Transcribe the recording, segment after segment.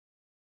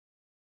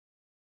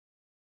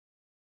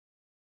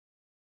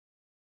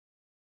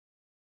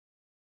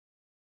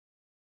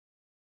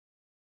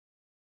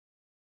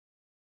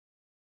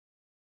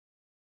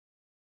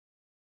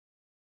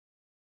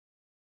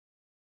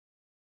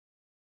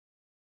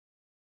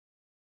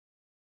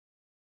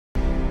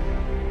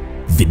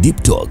The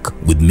Deep Talk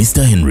with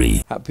Mr.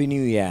 Henry. Happy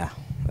New Year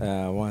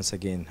once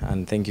again,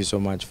 and thank you so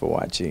much for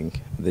watching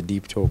The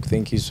Deep Talk.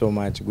 Thank you so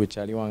much,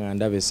 Gwechaliwanga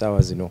and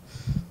Abesawazino,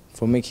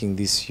 for making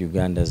this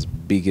Uganda's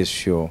biggest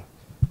show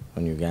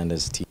on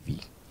Uganda's TV.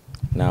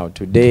 Now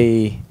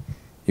today,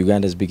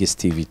 Uganda's biggest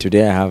TV.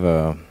 Today I have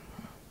a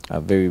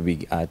very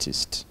big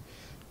artist.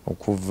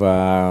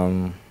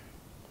 Okuva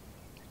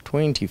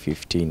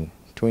 2014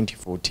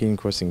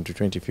 crossing to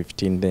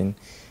 2015, then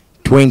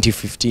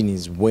 2015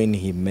 is when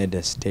he made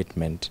a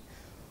statement.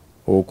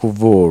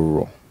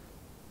 Okuvoro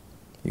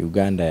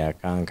Uganda ya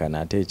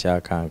kankana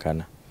techa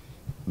kankana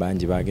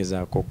banji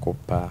bageza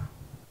kokopa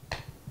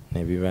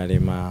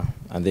nebibalema,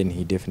 and then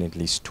he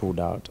definitely stood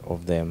out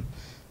of them,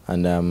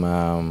 and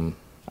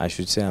I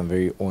should say I'm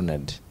very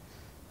honored.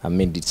 I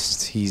mean,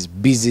 it's his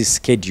busy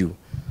schedule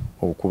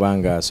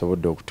okubanga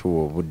sobodde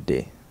okutuwa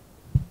obudde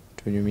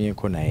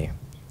tunyumyeko naye,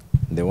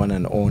 the one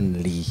and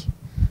only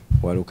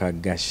Waluka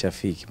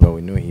Fik, but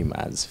we know him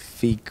as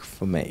Fik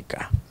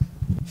Fameica.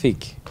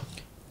 Fik,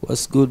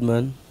 what's good,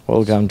 man?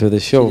 Welcome to the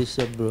show.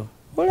 Up, bro.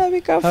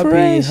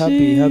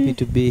 Happy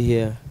to be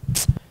here.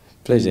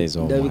 Pleasure is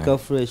all mine. Davika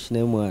fresh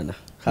ne mwana.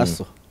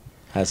 Hustle.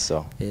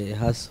 Hustle.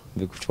 Hustle.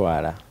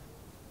 Bikutwala.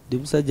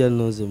 Dimusajja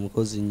noze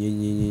mukozi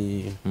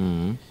nyinyi.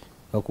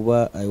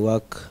 Akuba I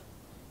work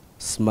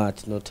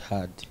smart, not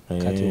hard.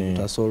 Kati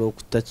omuntu asobola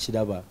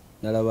okutachiraba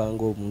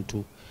nalabanga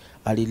omuntu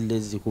ali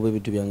lazy kuba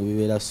ebintu byange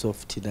bibera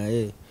soft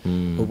naye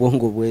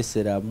obwongo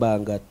bwesera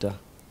mbangata.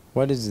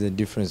 What is the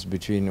difference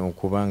between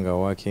okubanga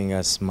working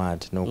as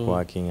smart no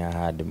working a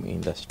hard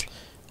industry?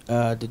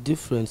 The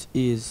difference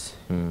is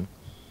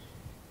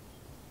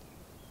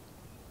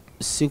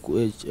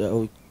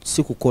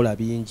sikukola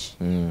bingi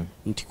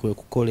nti kwe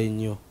kukola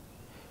ennyo,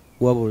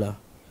 wabula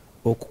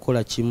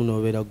okukola kimu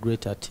nobeera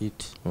great at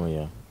it.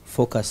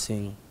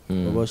 Focusing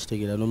oba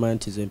okitegera nomanya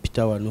nti ze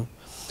mpita wano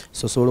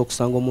sosobola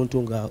okusanga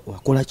omuntu nga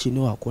wakola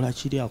kino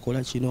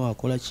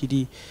akola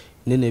kiri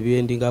nene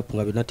byending up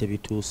nga bina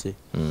tebituuse.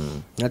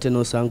 Ate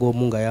nosanga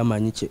omu nga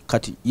yamanyi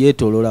kati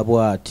yeetolola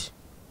bw'ati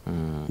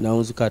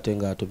nawunzika ate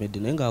nga atomedde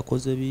naye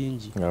ng'akoze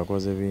bingi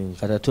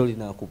kati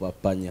tolina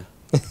akubappanya.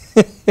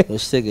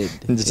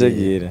 Okitegedde?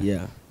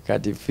 Nkitegeera.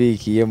 Kati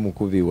Fik ye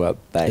mukubi wa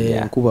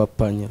ppanya. Nkuba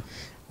ppanya.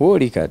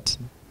 Woli kati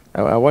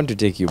I want to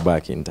take you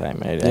back in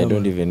time. I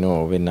don't even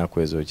know when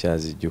nakwezo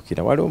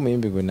okyazijjukira. Waliwo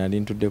omuyimbi gwe nali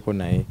ntuddeko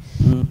naye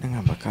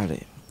nagamba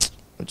kale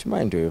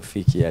okimanyi oyo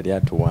Fik yali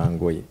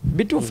atuwangoye.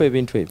 Bituufu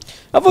ebintu ebyo.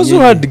 I've also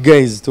heard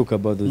guys talk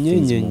about those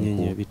things.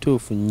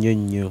 Bituufu nnyo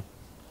nnyo.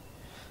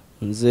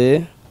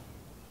 Nze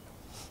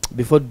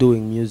before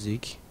doing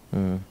music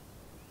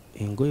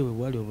engoye bwe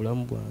bwali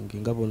obulamu bwange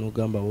nga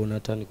bonogamba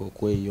bonatandika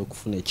okweyo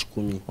okufuna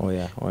ekikumi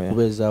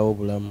kubeezaawo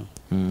obulamu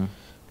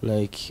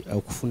like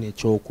okufuna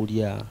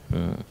ekyokulya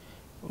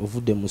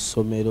ovudde mu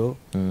ssomero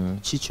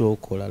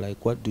kikyokola like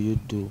what do you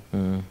do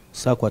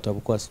saakwata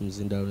bukwasi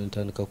muzindalo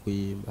nentandika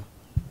kuyimba,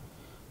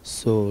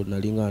 so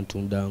nalinga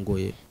ntunda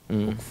ngoye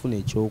okufuna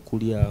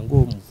ekyokulya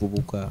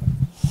ng'omuvubuka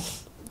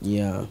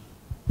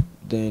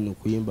then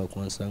okuyimba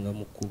kwansanga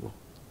mu kkubo.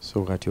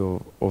 So kati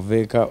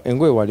oveeka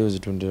engoye wali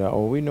ozitundira,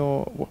 we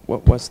know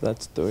what's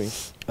that story?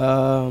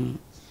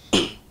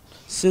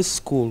 Since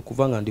school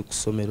kuva nga ndi ku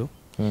ssomero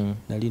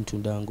nali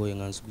ntunda ngoye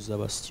nga nziguza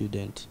aba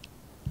student,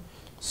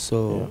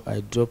 so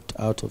I dropped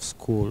out of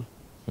school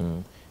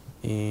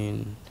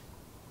in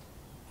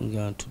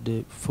nga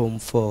today form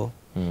 4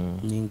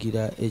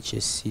 nyingira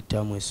HSC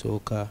tamu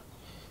esooka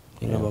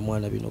ngamba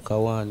mwana bino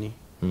kawaani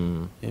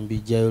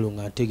embijjayo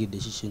nga ntegedde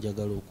kiki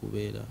njagala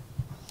okubeera.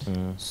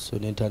 So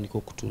nentandika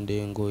okutunda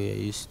engoye.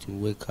 I used to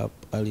wake up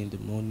early in the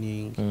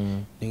morning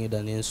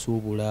nengeda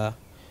nensuubula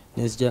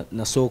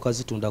nasooka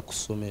zitunda ku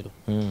ssomero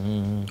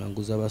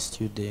nguza aba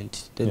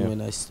student. Then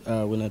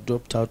when I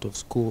dropped out of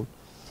school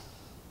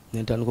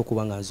nentandika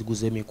okuba nga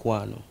nziguza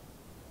emikwano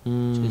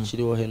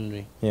kyekiriwo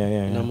Henry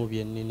namu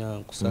bye nnina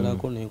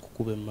nkusalako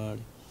nenkukuba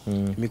emaali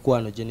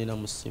emikwano gye nnina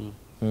mu ssimu.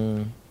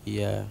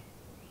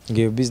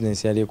 Ngeyo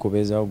business yali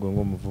ekubeezaawo gwe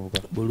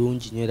ng'omuvubuka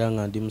bulungi nnyo era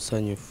nga ndi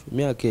musanyufu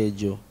emyaka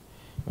egyo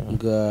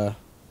nga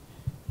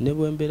ne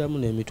bwe mbeeramu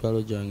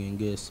n'emitwalo gyange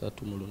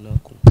ng'esatu mu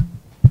lunaku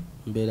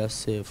mbeera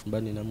safe,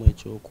 mba ninamu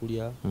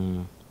ekyokulya,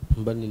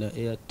 mba nina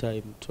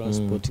airtime,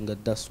 transport nga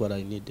that's what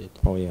I needed.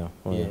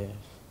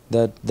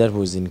 That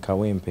was in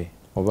Kawempe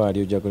oba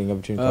ali ojja kulinga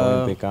between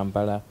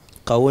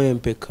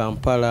Kawempe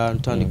Kampala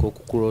ntandika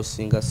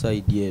okucrossinga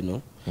side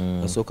eno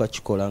nasooka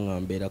kikola nga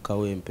mbeera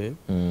Kawempe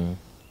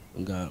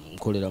nga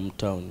nkolera mu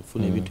town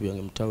nfuna ebintu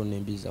byange mu town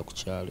nembiza ku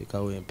kyalo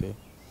Kawempe,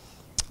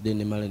 then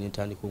nemala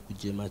nentandika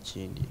okujja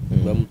Makindye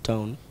ba mu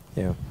town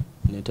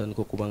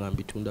nentandika okuba nga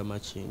mbitunda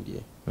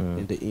Makindye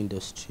in the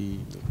industry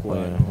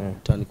mikwano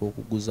ntandika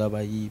okuguza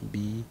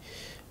abayimbi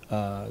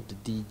the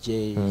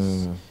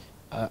DJs.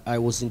 I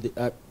was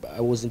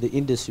in the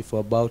industry for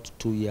about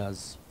 2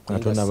 years.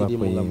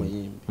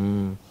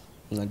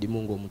 Nga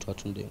ndimu ng'omuntu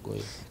atunda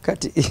engoye.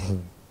 Kati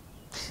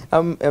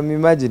I'm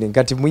imagining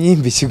kati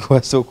muyimbi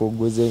kikwasooka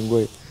okuguza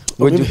engoye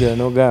ng'ojjukira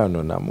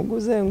n'ogaano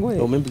namuguza engoye.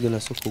 Omuyimbi gwe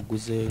nasooka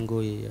okuguza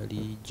engoye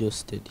yali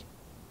Josted.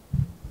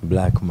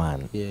 black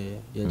man. Yeah,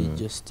 yali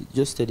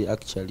just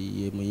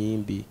actually ye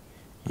muyimbi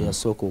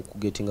yasooka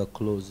okugetinga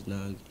close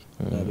nange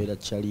nabeera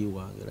chali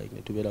wange like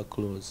netubeera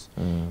close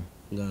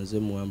nga nze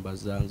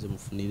muwambaza nze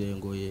mufunira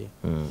engoye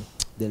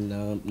then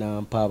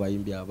nampa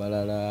abayimbi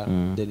abalala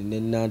then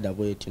nenanda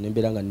bwetyo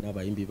nembeera nga nina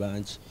abayimbi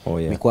bangi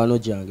mikwano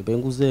gyange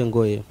benguza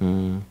engoye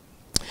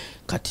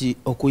kati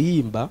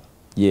okuyimba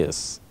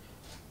yes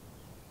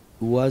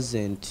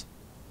wasn't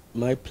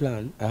my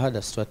plan. I had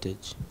a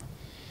strategy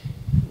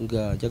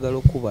nga njagala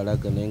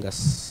okubalaga naye nga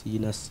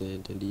siina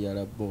sente ndi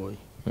yala boy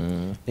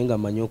naye nga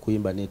manyi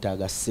okuyimba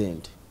neetaaga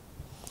sente,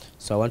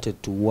 so I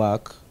wanted to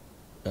work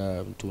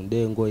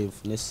tunde engoye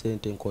nfune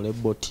sente nkole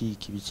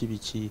boutique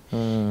biki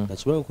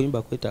nakimanyi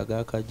okuyimba kwetaaga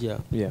akajja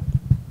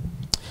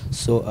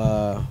so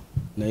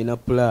nalina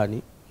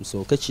plan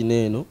nsooke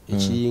kineeno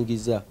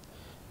ekiyingiza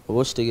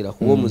oba okitegeera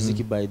kuba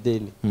omuziki by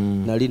then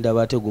nali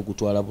ndaba ate gwe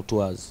gutwala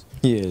butwazi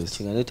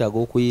kinga neetaaga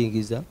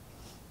okuyingiza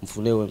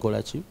nfunewo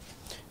enkola ki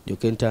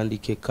ndyoke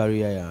ntandike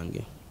career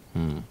yange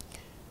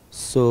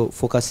so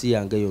focus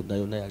yange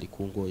yonna yali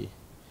ku ngoye.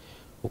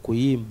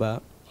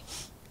 Okuyimba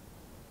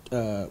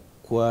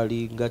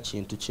kwali nga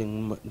kintu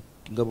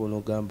nga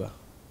bonogamba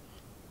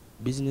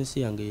business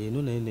yange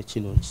yeno naye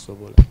nekino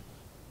nkisobola.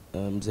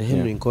 Nze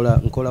Henry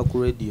nkola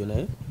ku radio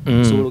naye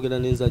nsobola ogenda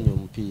n'enzannya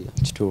omupiira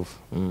kituufu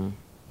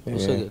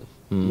osogera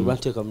bwe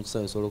banteeka mu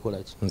kisawe nsobola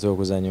okola ki nze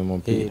okuzannya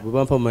omupiira bwe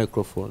bampa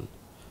microphone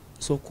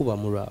nsobola okuba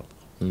mu rap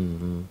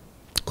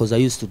because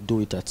I used to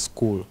do it at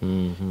school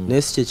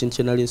naye si kyekintu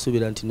kye nali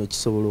nsuubira nti no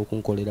kisobola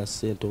okunkolera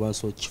ssente oba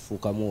nsobola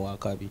kifuukamu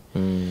wakabi.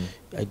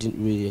 I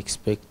didn't really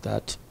expect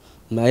that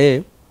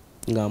naye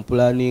nga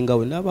mpulaninga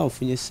we naaba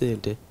nfunye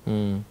ssente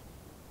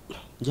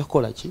nja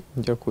kukola ki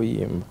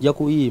nja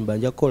kuyimba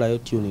nja kukolayo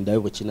tune ndabe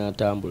bwe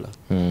kinaatambula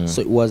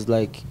so it was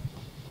like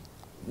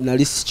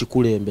nali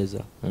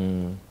sikikulembeza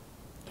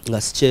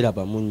nga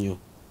sikyerabamu nnyo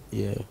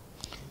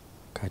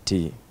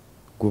kati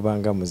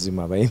gubanga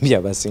muzimu abayimbi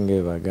abasinga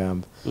bwe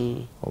bagamba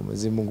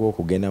omuzimu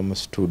gw'okugenda mu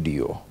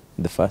studio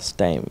the first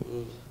time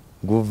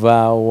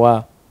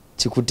guvaawa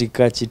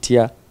kikutika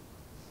kitya?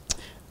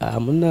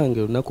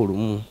 Munnange olunaku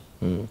lumu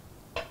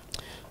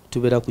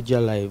tubeera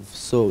kujja live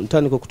so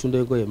ntandika okutunda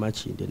engoye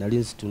makinde nali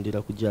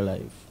nzitundira kujja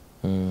live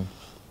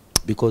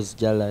because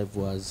ja live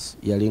was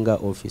yalinga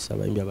office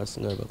abayimbi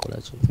abasinga bwe bakola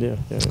ki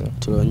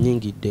tulo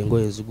nnyingidde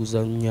engoye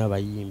ziguza nnyo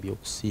abayimbi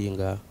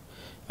okusinga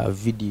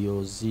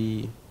videos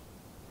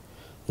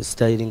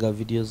stylinga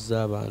videos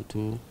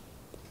z'abantu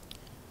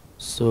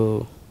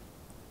so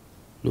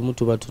lumu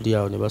tuba tuli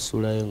awo ne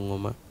basuulayo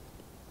engoma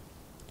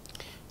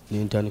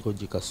nentandika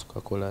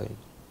ogikasuka live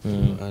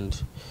and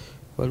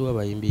waliwo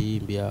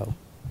abayimbi awo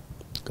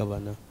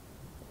kabana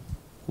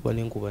kuba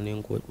nenkuba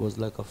it was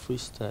like a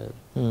freestyle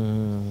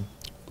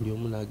buli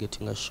omu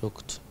nagetinga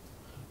shocked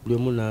buli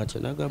omu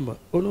naatya nagamba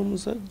ono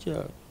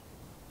omusajja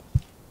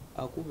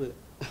akube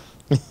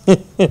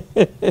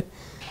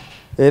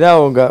era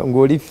awo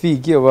ng'oli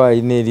Fik oba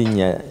alina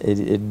erinnya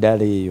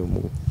eddala eyo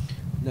mu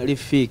nali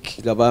Fik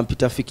nga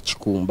bampita Fik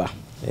Kikumba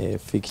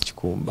Fik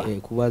Kikumba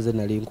kuba ze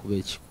nali nkuba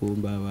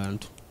ekikumba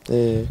abantu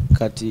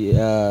kati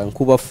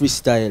nkuba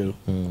freestyle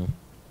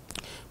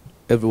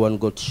everyone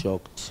got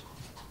shocked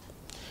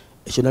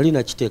ekyo nali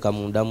nakiteeka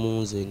munda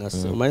mu nze nga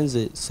omanyi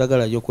nze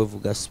sagala nnyo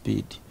okwevuga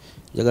speed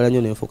njagala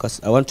nnyo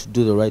nenfocus I want to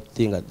do the right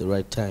thing at the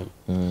right time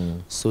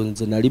so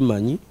nze nali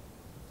manyi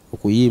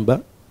okuyimba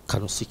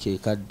kano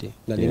sikeekadde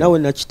nga ninawe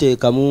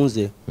nakiteeka mu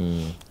nze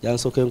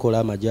yansooka enkola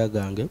amagya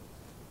gange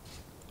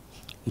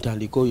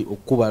ntandika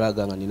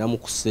okukubalaga nga ninamu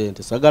ku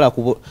ssente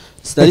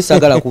sinali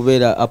sagala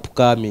kubeera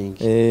upcoming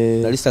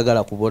nali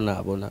sagala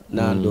kubonaabona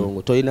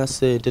nandongo tolina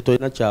ssente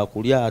tolina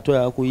kyakulya ate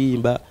oyala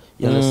kuyimba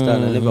you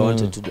understand I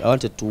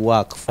wanted to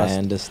work first. I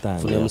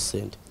understand funemu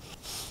ssente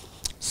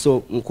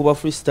so nkuba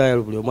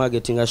freestyle buli omu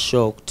agetinga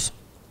shocked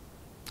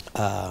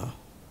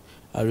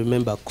I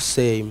remember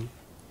kusame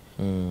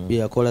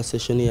yakola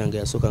session yange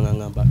yasooka nga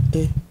ngamba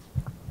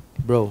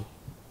bro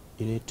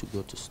you need to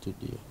go to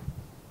studio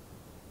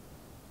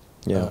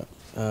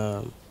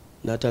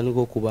natandika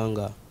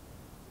okubanga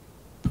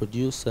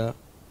producer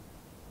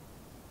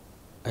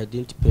I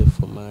didn't pay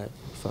for my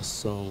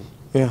first song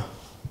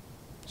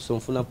so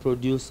nfuna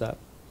producer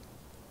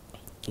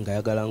nga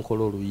yagala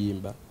nkola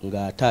oluyimba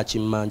nga ate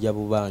akimmanja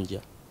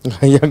bubanja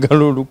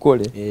yagala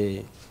olukole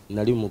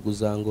nali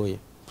muguza ngoye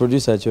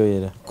producer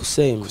kyoyera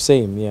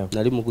kusame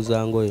nali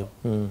muguza ngoye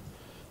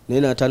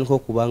naye natandika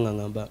okubanga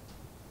ngamba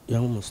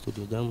jamu mu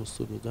studio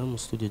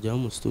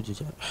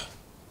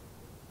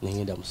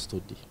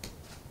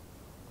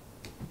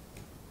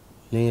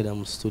nengenda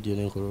mu studio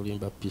nenkola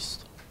oluyimba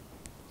pisto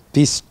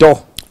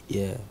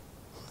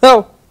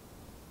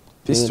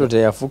pisto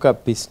teyafuuka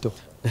pisto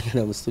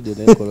nengenda mu studio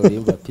nenkola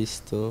oluyimba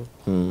pisto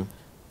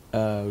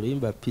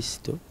oluyimba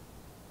pisto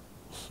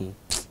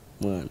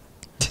mwana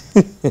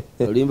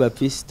oluyimba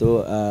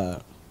pisto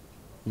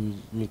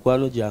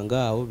mikwano gyange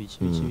awo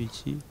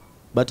biki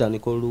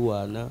batandika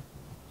oluwaana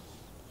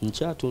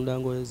nkyatunda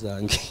ngoye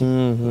zange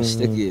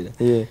okitegeera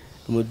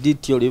mu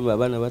diti oluyimba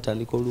abaana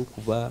batandika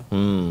olukuba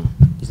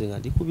nze nga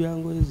ndikubya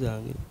ngoye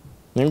zange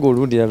Nengo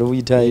olundi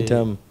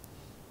aluyitaayitamu.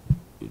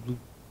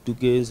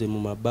 Tugenze mu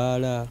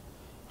mabaala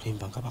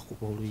limba nga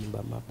bakuba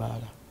oluyimba mu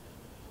mabaala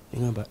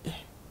ngamba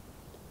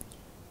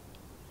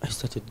I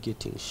started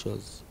getting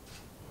shows.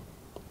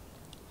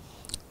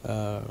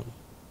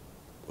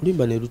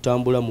 Oluyimba ne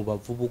lutambula mu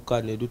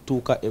bavubuka ne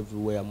lutuuka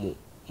everywhere mu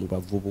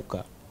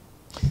bavubuka.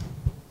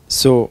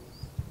 So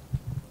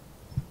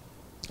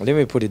let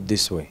me put it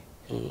this way.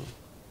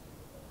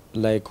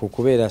 Like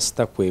okubeera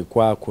sita kwe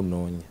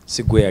kwakunoonya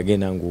si gwe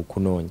yagenda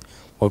ng'okunoonya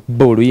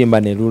wakuba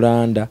oluyimba ne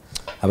lulanda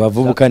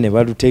abavubuka ne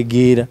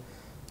balutegeera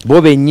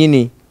bo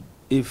bennyini.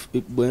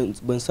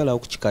 Bwe nsalawo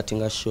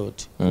kukikatinga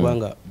short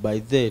kubanga by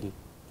then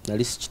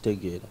nali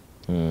sikitegeera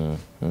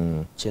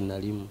kye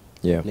nalimu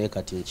naye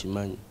kati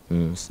nkimanyi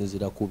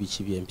okusinziira ku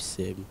biki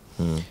byempiseemu.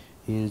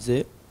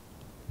 Nze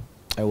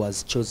I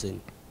was chosen.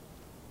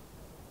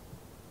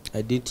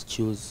 I didn't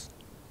choose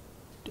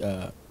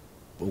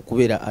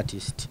okubeera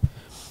artist.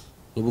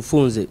 Mu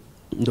bufunze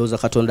ndowooza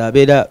Katonda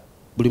abeera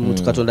buli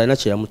muntu Katonda alina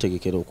kye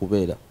yamutegekera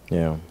okubeera.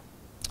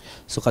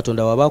 So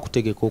Katonda waba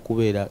akutegeka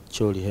okubeera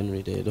kyoli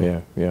Henry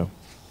leero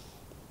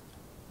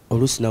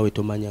oluusi nawe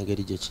tomanya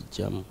ngeri gye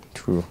kijjamu.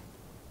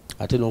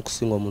 Ate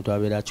n'okusinga omuntu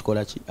abeera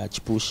akikola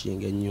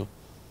akipushinga ennyo.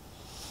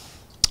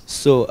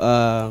 So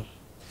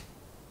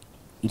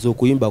nze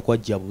okuyimba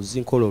kwajja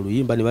buzi nkola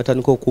oluyimba ne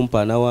batandika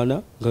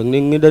okumpaanawaana nga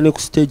ngenda ne ku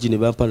stage ne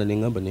bampaana ne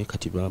ngamba naye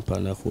kati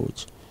bampaanako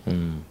ki.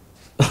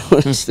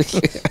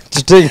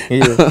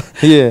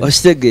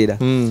 Okitegeera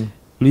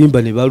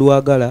luyimba ne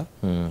balwagala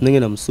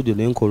nengenda mu studio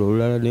nenkola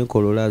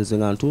olulala nze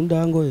nga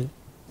ntunda ngoye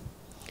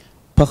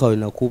paka we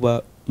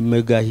nakuba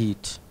mega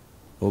hit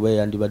oba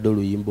yandibadde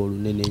oluyimba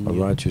olunene nnyo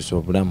olwakyusa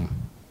obulamu.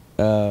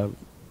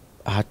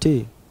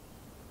 Ate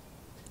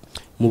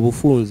mu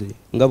bufunze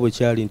nga bwe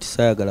kyali nti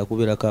saayagala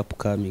kubeera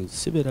upcoming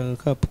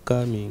sibeeranga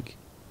upcoming.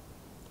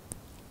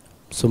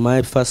 So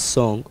my first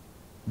song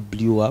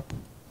blew up.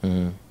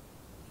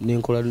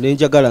 Nenkola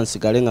nenjagala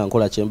nsigale nga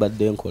nkola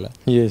kyembadde nkola.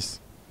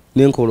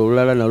 Nenkola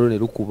olulala nalwo ne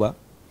lukuba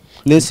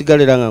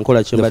nensigala era nga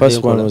nkola kyembadde nkola. The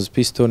first one was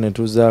Pistol ne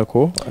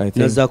tuzaako I think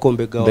nazaako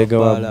mbega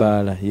wa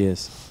Bala.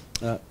 Yes.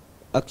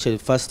 Actually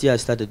first year I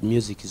started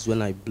music is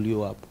when I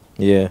blew up.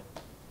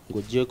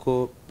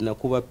 Ngojeko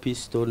nakuba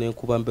Pistol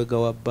nenkuba mbega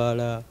wa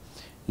Bala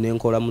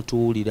nenkola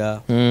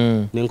mutuulira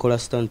nenkola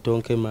Stand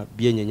Tonkema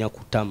byenyenya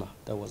kutama.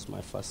 That was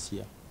my first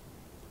year.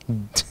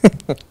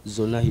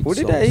 Zona hit songs. What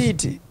did I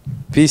hit?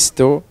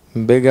 Pistol,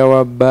 mbega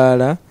wa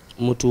Bala,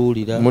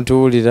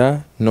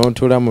 mutuulira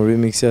n'otula mu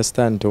remix ya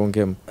Stand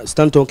Tonkema.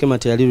 Stand Tonkema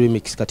teyali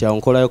remix kati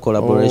ankolayo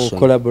collaboration.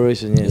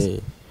 Collaboration, yes.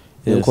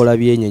 Nenkola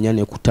byenyenya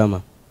ne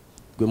kutama.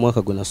 Gwe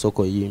mwaka gwe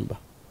nasoko yimba.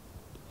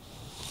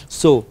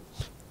 So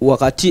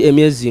wakati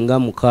emyezi nga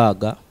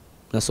 6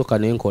 nasoka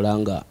nenkola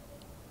nga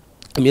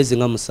emyezi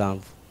nga 7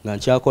 nga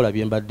nkyakola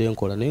byembadde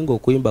nkola naye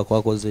ng'okuyimba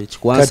kwakoze ki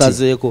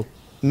kwansazeeko.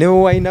 Ne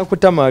wayina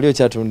kutama alio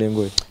kyatunde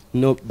ngoye?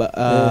 No,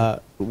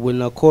 when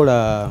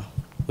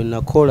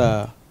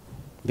nakola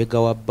mbega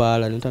wa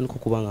Bala nentandika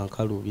okuba nga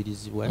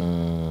nkaluubirizibwa.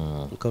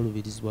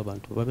 Nkaluubirizibwa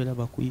abantu babeera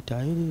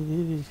bakuyita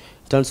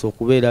ntandise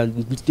okubeera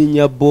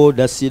ntinya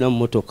booda siina mu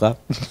motoka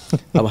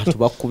abantu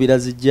bakubira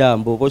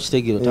zijambo oba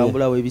okitegeera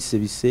otambulawo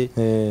ebisebise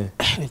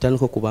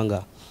nentandika okuba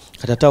nga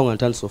katatawo nga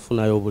ntandise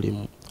ofunayo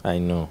obulimu. I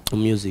know.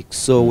 Music.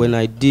 So when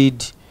I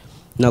did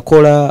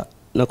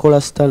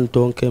nakola Stand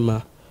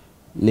Tonkema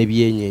ne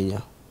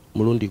byenyenya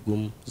mulundi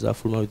gumu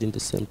zafuluma within the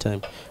same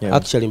time.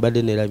 Actually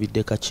mbadde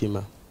nerabidde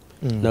Kachima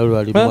nalwo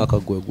lwali mwaka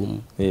gwe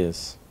gumu.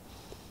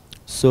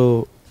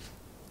 So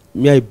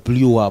me I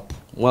blew up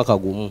mwaka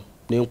gumu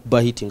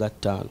nenkuba hit nga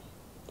 5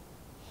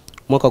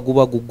 mwaka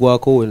guba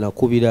gugwako we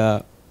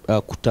nakubira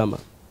kutama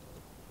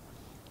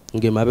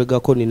nge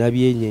mabegako nina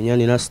byenyenya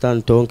nina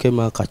Stand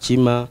Tonkema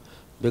Kachima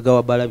mbega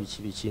wa Bala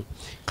biki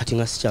kati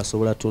nga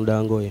sikyasobola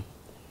tunda ngoye.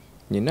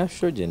 Nina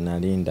show gye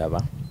nali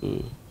ndaba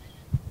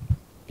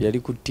yali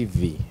ku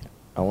TV.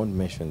 I won't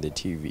mention the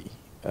TV.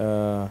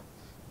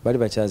 Bali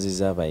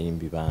bakyaziza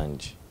abayimbi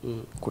bangi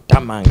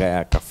kutama nga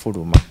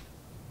yakafuluma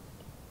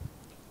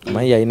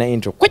mayi alina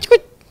intro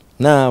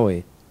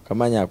naawe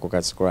kamanya ako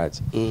ka scratch.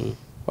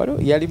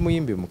 Waliwo yali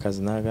muyimbi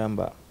mukazi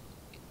n'agamba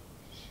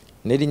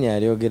n'erinnya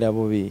yalyogera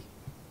bubi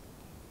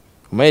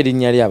omaye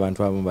erinnya ly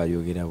abantu abamu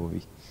balyogera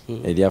bubi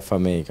erya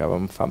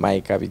Fameica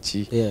Fameica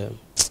biki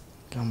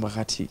gamba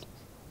kati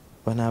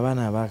bano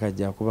abaana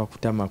abakajja kuba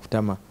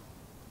kutama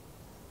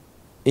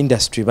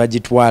industry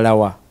bagitwala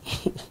wa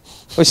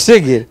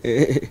okitegeera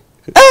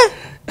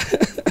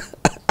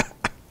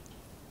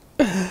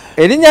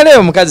erinnya lyo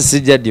omukazi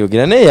sijja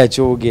lyogera naye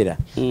yakyogera.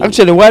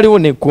 Actually waliwo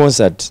ne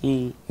concert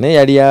naye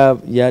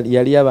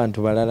yali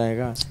abantu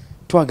balala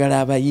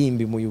twagala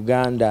abayimbi mu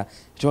Uganda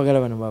twagala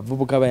bano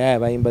bavubuka bayaya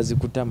bayimba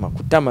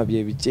kutama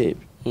bye bice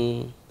ebyo.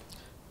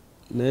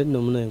 Naye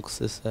nno munaye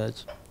nkusesa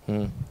ki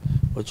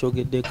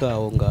okyogeddeko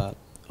awo nga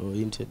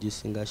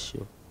introducing a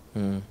show.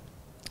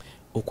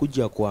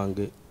 Okujja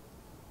kwange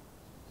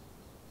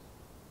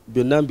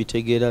byonna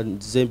mbitegeera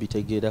nze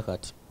mbitegeera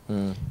kati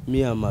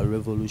me am a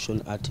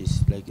revolution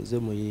artist like nze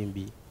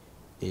muyimbi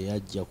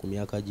eyajja ku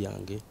myaka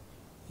gyange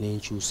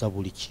nenkyusa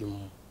buli kimu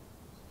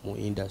mu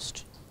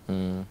industry.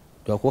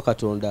 Lwakuba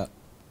Katonda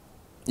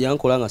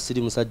yankola nga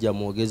siri musajja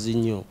mwogezi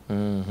nnyo.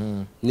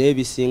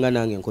 N'ebisinga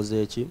nange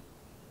nkoze eki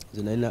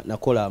nze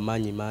nakola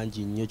amaanyi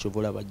mangi nnyo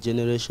ky'olaba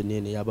generation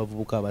eno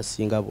y'abavubuka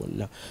abasinga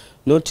bonna.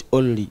 Not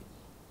only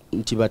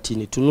nti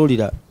batini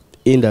tunulira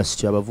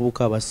industry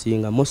abavubuka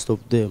abasinga, most of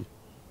them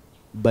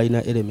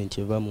balina element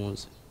eva mu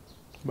nze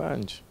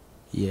bangi.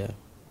 Yeah.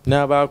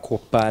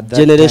 N'abakopa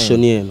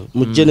generation eno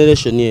mu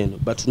generation eno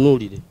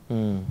batunulire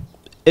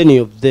any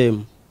of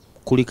them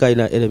kuliko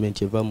alina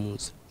element eva mu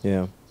nze.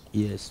 Yeah.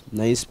 Yes,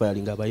 na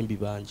inspiring abayimbi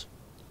bangi.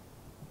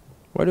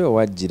 Waliwo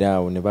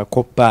wajjiraawo ne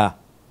bakopa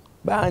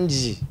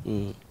bangi.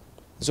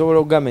 Osobola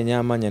okugamenya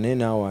amanya naye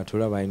naawe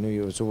atulaba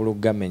ayina osobola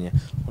okugamenya.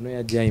 Ono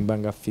yajja ayimba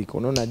nga Fik,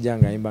 ono najja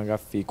nga ayimba nga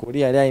Fik,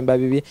 oli yali ayimba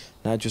bibi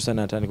n'akyusa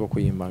n'atandika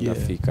okuyimba nga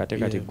Fik, ate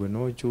kati gwe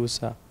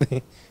n'okyusa.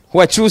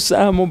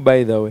 Wakyusaamu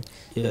by the way.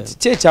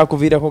 Kiki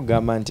ekyakuviirako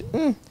okugamba nti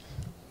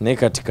naye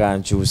kati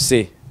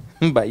kankyuse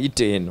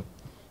mbayite eno?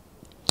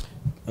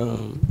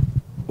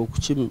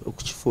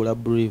 Okukifuula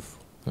brief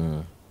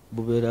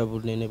bubeera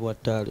bunene bwa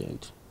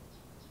talent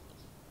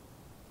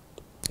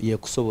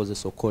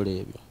yekusobozesa okukola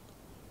ebyo.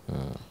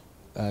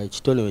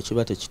 Ekitone we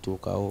kiba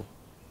tekituukawo,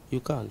 you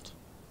can't.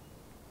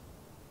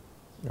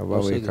 Oba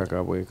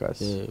weekaka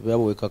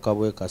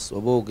bwekasi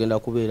oba ogenda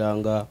kubeera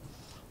nga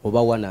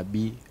oba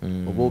wanabi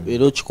oba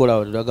era okikola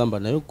olagamba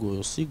naye gwe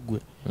nsigwe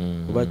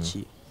oba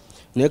ki.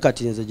 Naye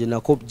kati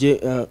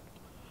nze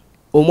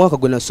omwaka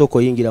gwe nasooka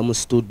oyingira mu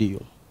studio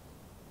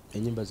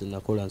enyimba ze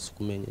nakola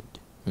nsikumenyedde.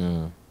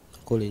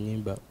 Nakola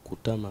enyimba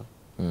Kutama,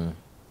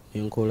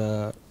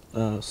 nenkola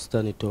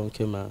Stani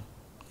Tonkema,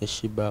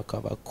 Eshiba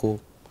Kabako,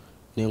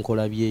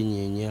 nenkola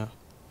Byenyeenya,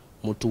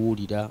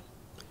 Mutuwulira,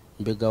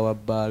 Mbega wa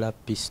Bbaala,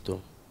 Pistol.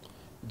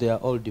 They are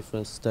all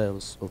different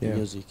styles of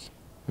music.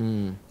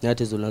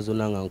 Nate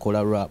zonna nga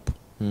nkola rap.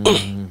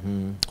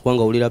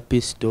 Kubanga owulira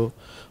Pistol,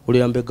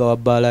 owulira Mbega wa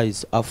Bbaala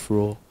is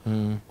Afro,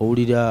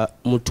 owulira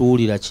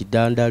Mutuwulira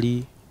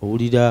Kidandali,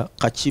 owulira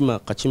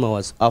Kachima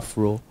was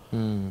Afro.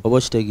 Oba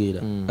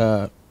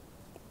okitegeera.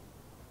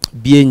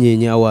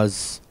 Byenyeenya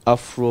was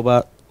Afro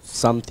ba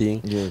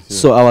something.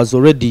 So I was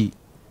already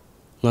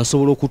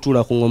nasobola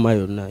okutuula ku ngoma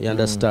yonna, you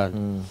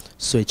understand?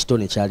 So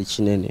ekitone kyali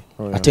kinene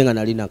ate nga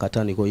nali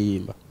nakatandika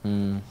oyimba.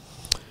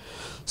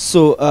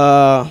 So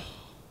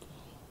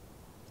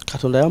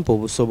Katonda yampa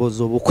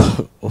obusobozi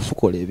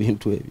obukola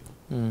ebintu ebyo.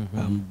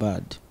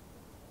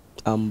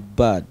 I'm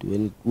bad.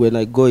 When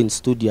I go in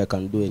studio I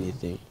can do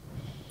anything.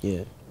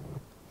 Yeah.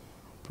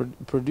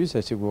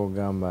 Producer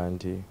kigwogamba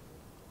nti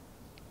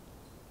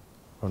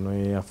ono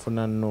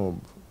yafuna nob.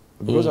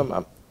 Because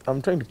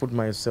I'm trying to put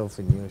myself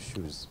in your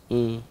shoes.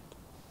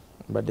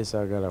 Badde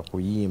saagala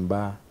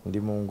kuyimba ndi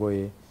mu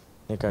ngoye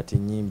ne kati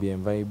nyimbi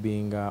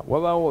envibinga.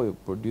 Wabaawo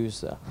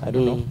producer, I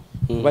don't know.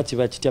 Oba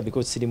kiba kitya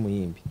because siri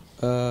muyimbi.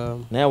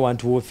 Naye I want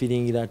to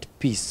feeling that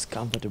peace,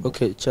 comfortable.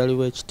 Okay, Charlie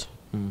West.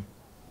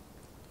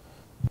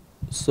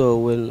 So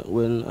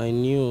when I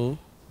knew,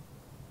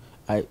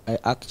 I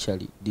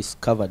actually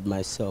discovered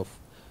myself.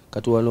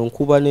 Kati wano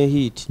nkuba ne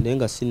hit naye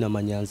nga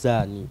sinnamanya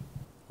nzaani.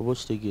 Oba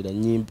okitegeera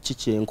nyimbi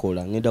kiki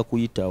enkola ngenda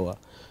kuyitawa.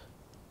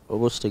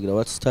 Oba okitegeera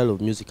what style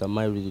of music am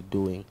I really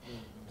doing?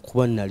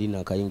 Kuba nali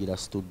nakayingira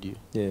studio.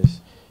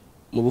 Yes.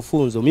 Mu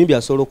bufunzo omuyimbi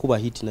asobola okuba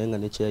hit naye nga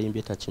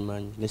nekyeyayimbye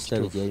takimanyi, ne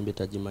style gyeyayimbye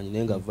tagimanyi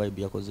naye nga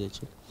vibe yakoze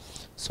eki.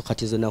 So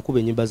kati ze nakuba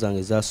ennyimba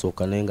zange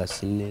zasooka naye nga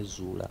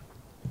sinneezuula.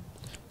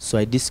 So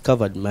I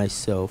discovered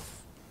myself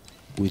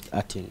with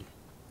acting.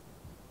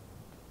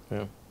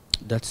 Yeah.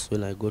 That's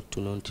when I got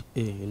to know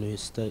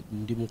style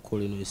ndi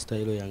mukole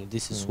style yange.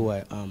 This is who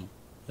I am.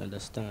 You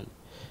understand?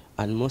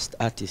 And most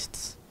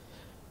artists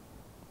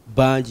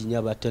banji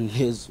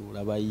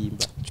nyabatanneezuula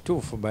bayimba.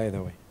 Kituufu by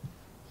the way.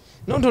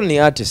 Not only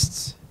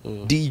artists,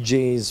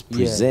 DJs,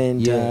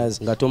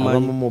 presenters,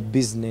 abamu mu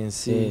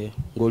business.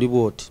 Ng'oli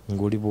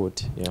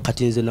bw'oti. Yeah.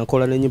 Kati nze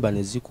nakola n'ennyimba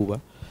ne zikuba.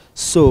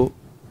 So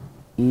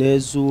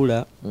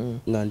nezuula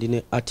nga ndi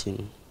ne acting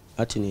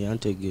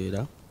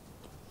yantegeera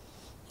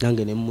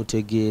nange ne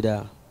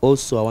mmutegeera.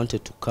 Also I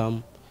wanted to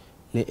come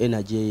ne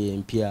energy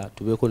empya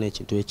tubeeko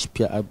n'ekintu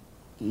ekipya.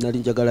 Nali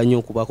njagala nnyo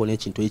okubaako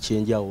n'ekintu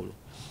ekyenjawulo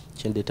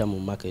kyendeeta mu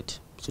market,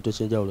 ekintu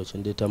ekyenjawulo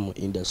kyendeeta mu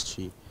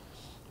industry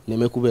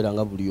neme kubeera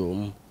nga buli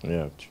omu.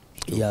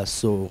 Yeah,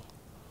 so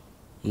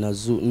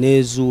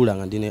nezuula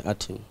nga ndi ne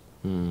acting.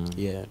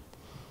 Yeah.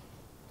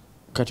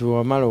 Kati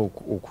wamala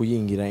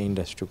okuyingira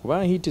industry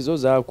kuba hit zo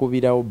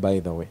zaakubirawo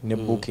by the way ne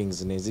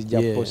bookings ne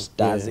zijja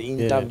posters,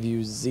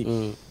 interviews.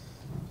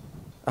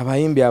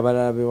 Abayimbi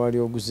abalala be wali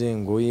oguze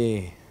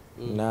engoye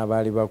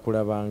n'abaali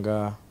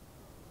bakulabanga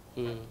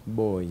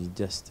boy,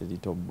 just a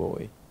little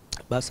boy.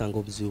 Basanga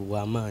obuzibu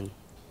bw'amaanyi.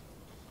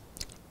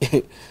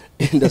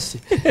 Industry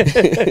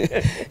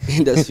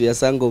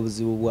yasanga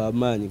obuzibu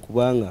bw'amaanyi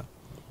kubanga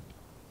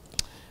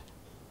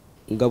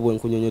nga bwe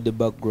nkunyonyodde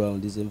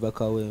background is enva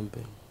Kawempe.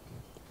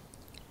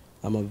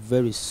 I'm a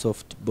very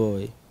soft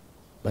boy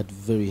but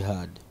very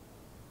hard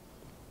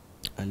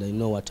and I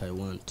know what I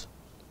want.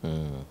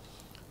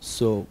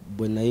 So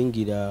when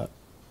nayingira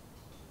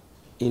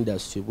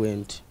industry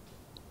went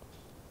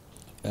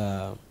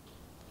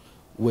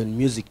when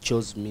music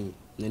chose me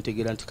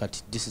nentegera nti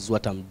kati this is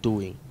what I'm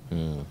doing.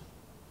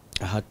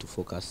 I had to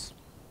focus.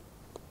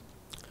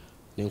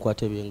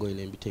 Nenkwata ebyengoye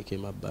nembiteeka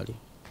emabbali.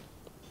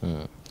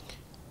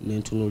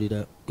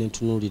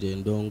 Nentunuulira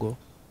endongo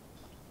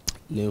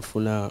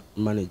nenfuna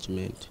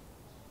management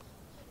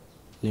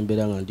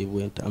nembeera nga ndi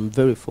bwenta. I'm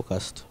very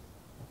focused.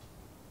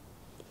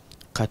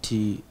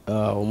 Kati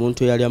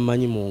omuntu eyali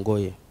amanyi mu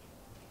ngoye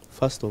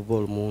first of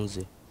all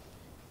munze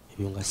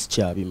ebyo nga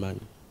sikyabimanyi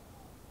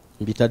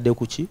mbitadde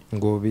kuki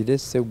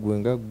ng'obirese gwe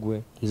nga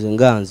ggwe nze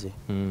nganze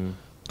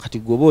kati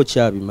gwoba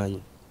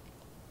okyabimanyi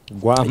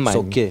gwamanyi. It's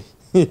okay.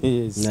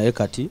 Yes. Naye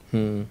kati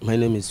my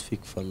name is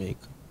Fik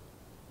Fameica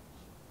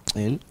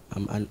and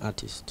I'm an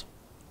artist.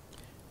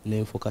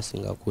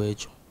 Nenfocusinga ku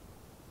ekyo.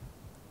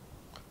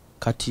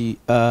 Kati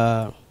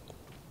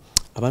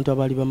abantu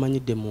abaali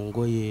bamanyidde mu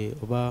ngoye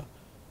oba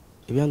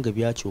ebyange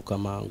byakyuka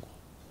mangu.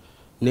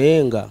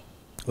 Naye nga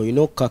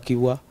olina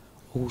okukakibwa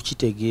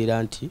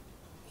okukitegeera nti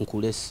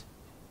nkulese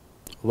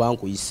oba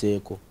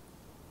nkuyiseeko.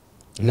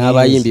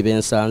 N'abayimbi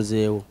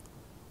bensanzeewo.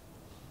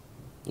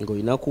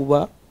 Ng'olina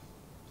kuba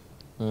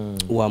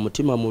wa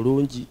mutima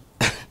mulungi.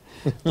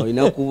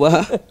 Olina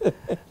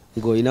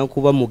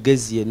kuba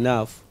mugezi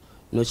enough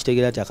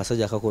n'okitegeera nti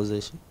akasajja kakoze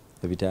ki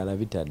ebitaala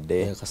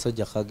bitadde.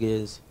 Akasajja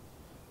kagenze.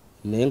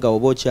 Naye nga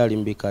oba okyali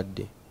mu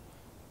bikadde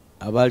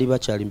abaali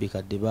bakyali mu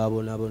bikadde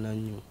baabonaabona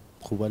nnyo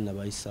kuba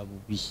nabayisa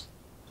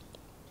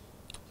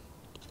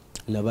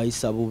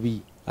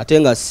bubi. Ate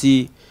nga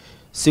si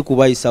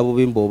kubayisa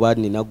bubi mboba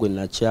nina gwe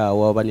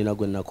nakyawa oba nina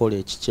gwe nakola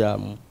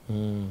ekikyamu.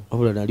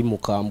 Wabula nali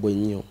mukambwe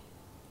nnyo.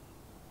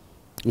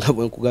 Nga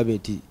bwe nkugambye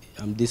nti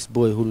I'm this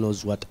boy who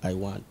knows what I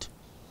want.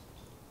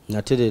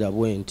 Naterera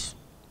bwe nti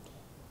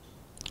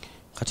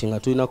kati nga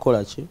tulina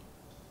kola ki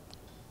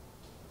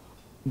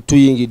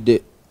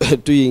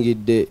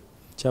tuyingidde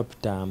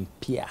chapter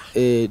mpya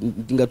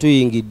nga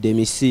tuyingidde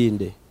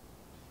emisinde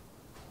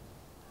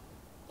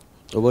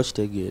oba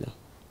okitegeera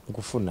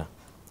okufuna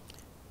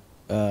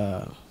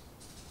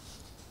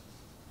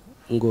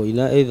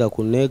ng'olina either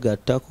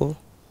kuneegattako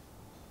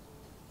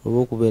oba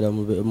okubeera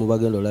mu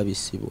bagenda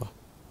olabisibwa.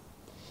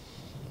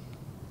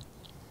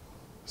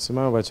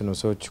 simanyi oba kino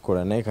so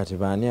okikola naye kati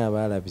baani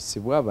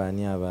abaalabisibwa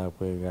baani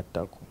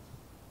abakwegattako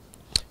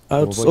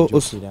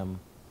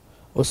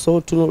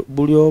osobola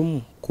buli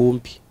omu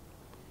kumpi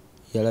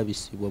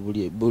yalabisibwa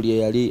buli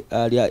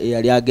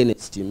eyali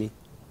against me.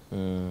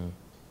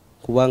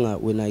 Kubanga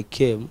when I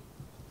came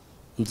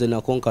nze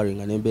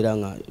nakonkaringa nembeera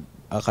nga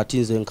akati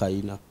nze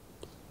nkayina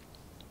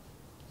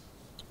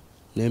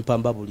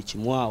nempamba buli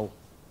kimwawo.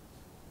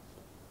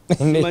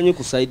 Simanyi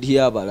ku side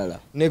y'abalala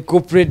ne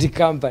corporate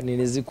company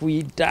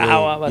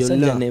nezikuyitaawo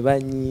abasajja ne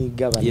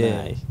banyiiga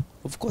banaye.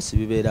 Of course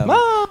bibeeramu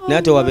naye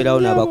ate wabeerawo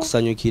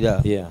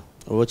n'abakusanyukira.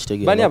 Oba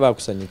okitegeera bani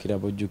abakusanyukira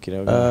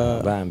bojjukira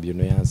bambi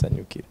ono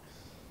yansanyukira.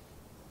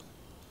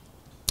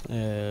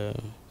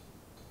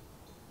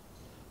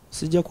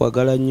 Sijja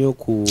kwagala nnyo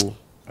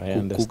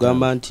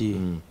kugamba nti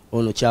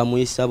ono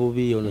kyamuyisa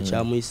bubi ono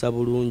kyamuyisa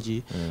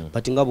bulungi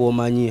but nga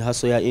bw'omanyi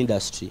haso ya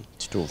industry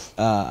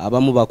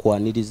abamu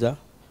bakwaniriza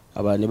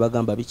abalala ne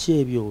bagamba biki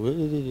ebyo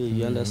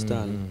you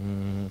understand.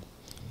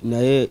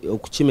 Naye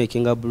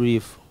okukimakinga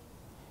brief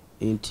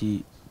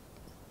nti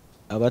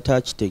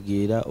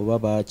abatakitegeera oba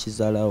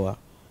bakizalawa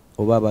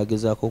oba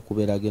bagezaako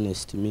okubeera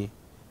against me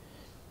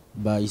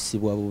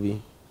bayisibwa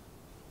bubi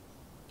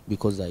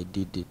because I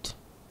did it.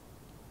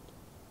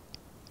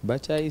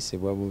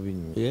 Bakyayisibwa bubi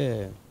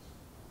nnyo.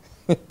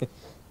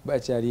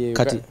 Bakyali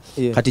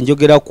kati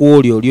njogera ku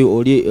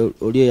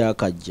oli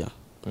eyakajja.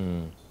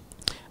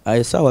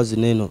 Essaawa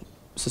zino eno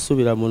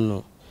sisuubira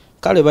muno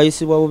kale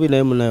bayisibwa bubi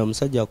naye munayo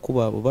omusajja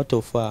akuba oba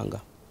tofanga.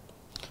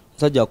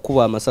 Omusajja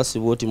akuba amasasi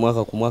bwoti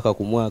mwaka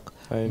ku mwaka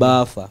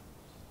baafa.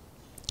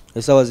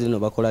 Essaawa zino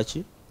bakola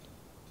ki?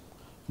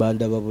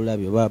 Bandaba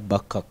bulabi oba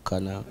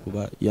bakkakkana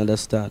oba you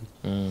understand.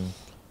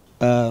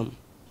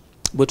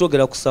 Bwe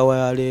twogera ku ssaawa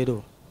ya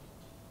leero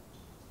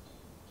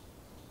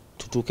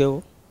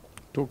tutuukewo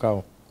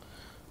tuukawo.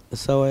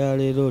 Essaawa ya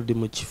leero ndi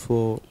mu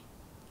kifo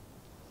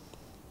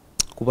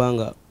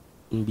kubanga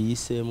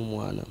mbiyiseemu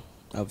mwana.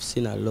 I've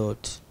seen a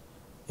lot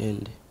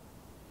and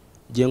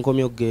gye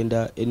nkomye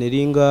okugenda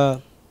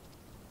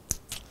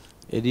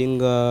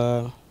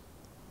eringa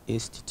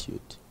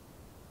institute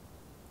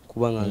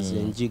kubanga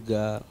nze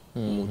njiga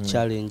mu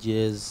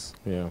challenges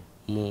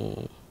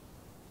mu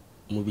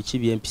biki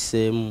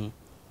byempiseemu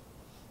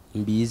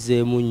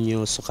mbiyizeemu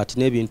nnyo. So kati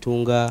n'ebintu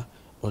nga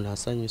ono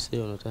asanyuse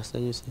ono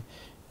tasanyuse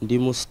ndi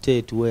mu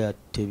state where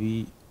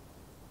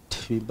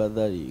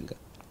tebibadhalinga.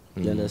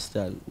 You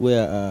understand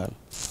where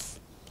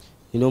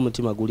nina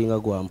omutima gulinga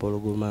gwa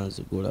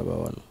mpologomanzi gulaba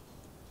wano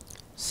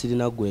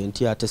sirina gwe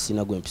nti ate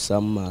sirina gwe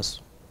mpisa mu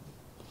maaso.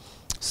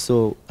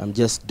 So I'm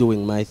just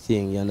doing my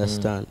thing, you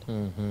understand.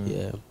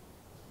 Yeah.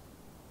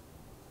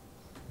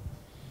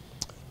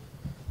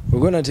 We're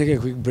going to take a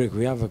quick break.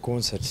 We have a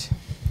concert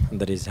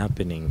that is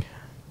happening.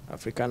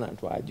 Africana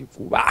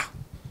twagikuba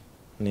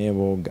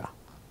neboga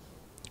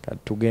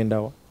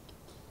katugenda wa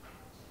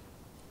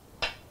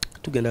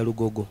tugenda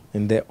Lugogo.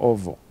 In the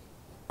oval,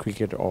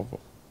 cricket oval.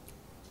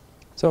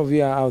 Some of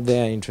you are out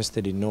there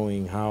interested in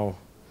knowing how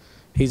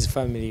his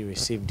family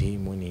received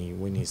him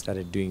when he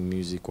started doing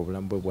music.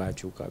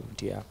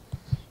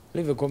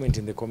 Leave a comment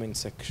in the comment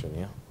section.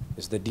 Yeah,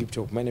 it's the Deep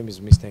Talk. My name is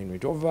Mr. Henry.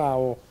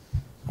 Overall,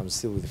 I'm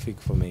still with Fik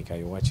Fameica.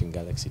 You're watching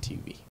Galaxy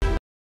TV.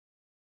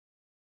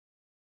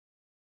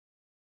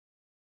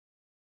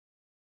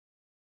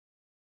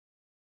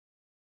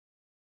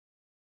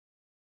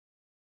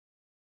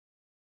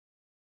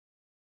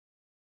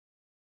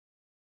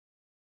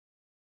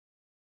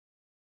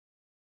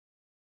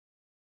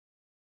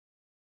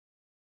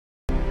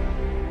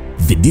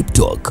 The Deep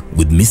Talk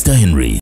with Mr. Henry.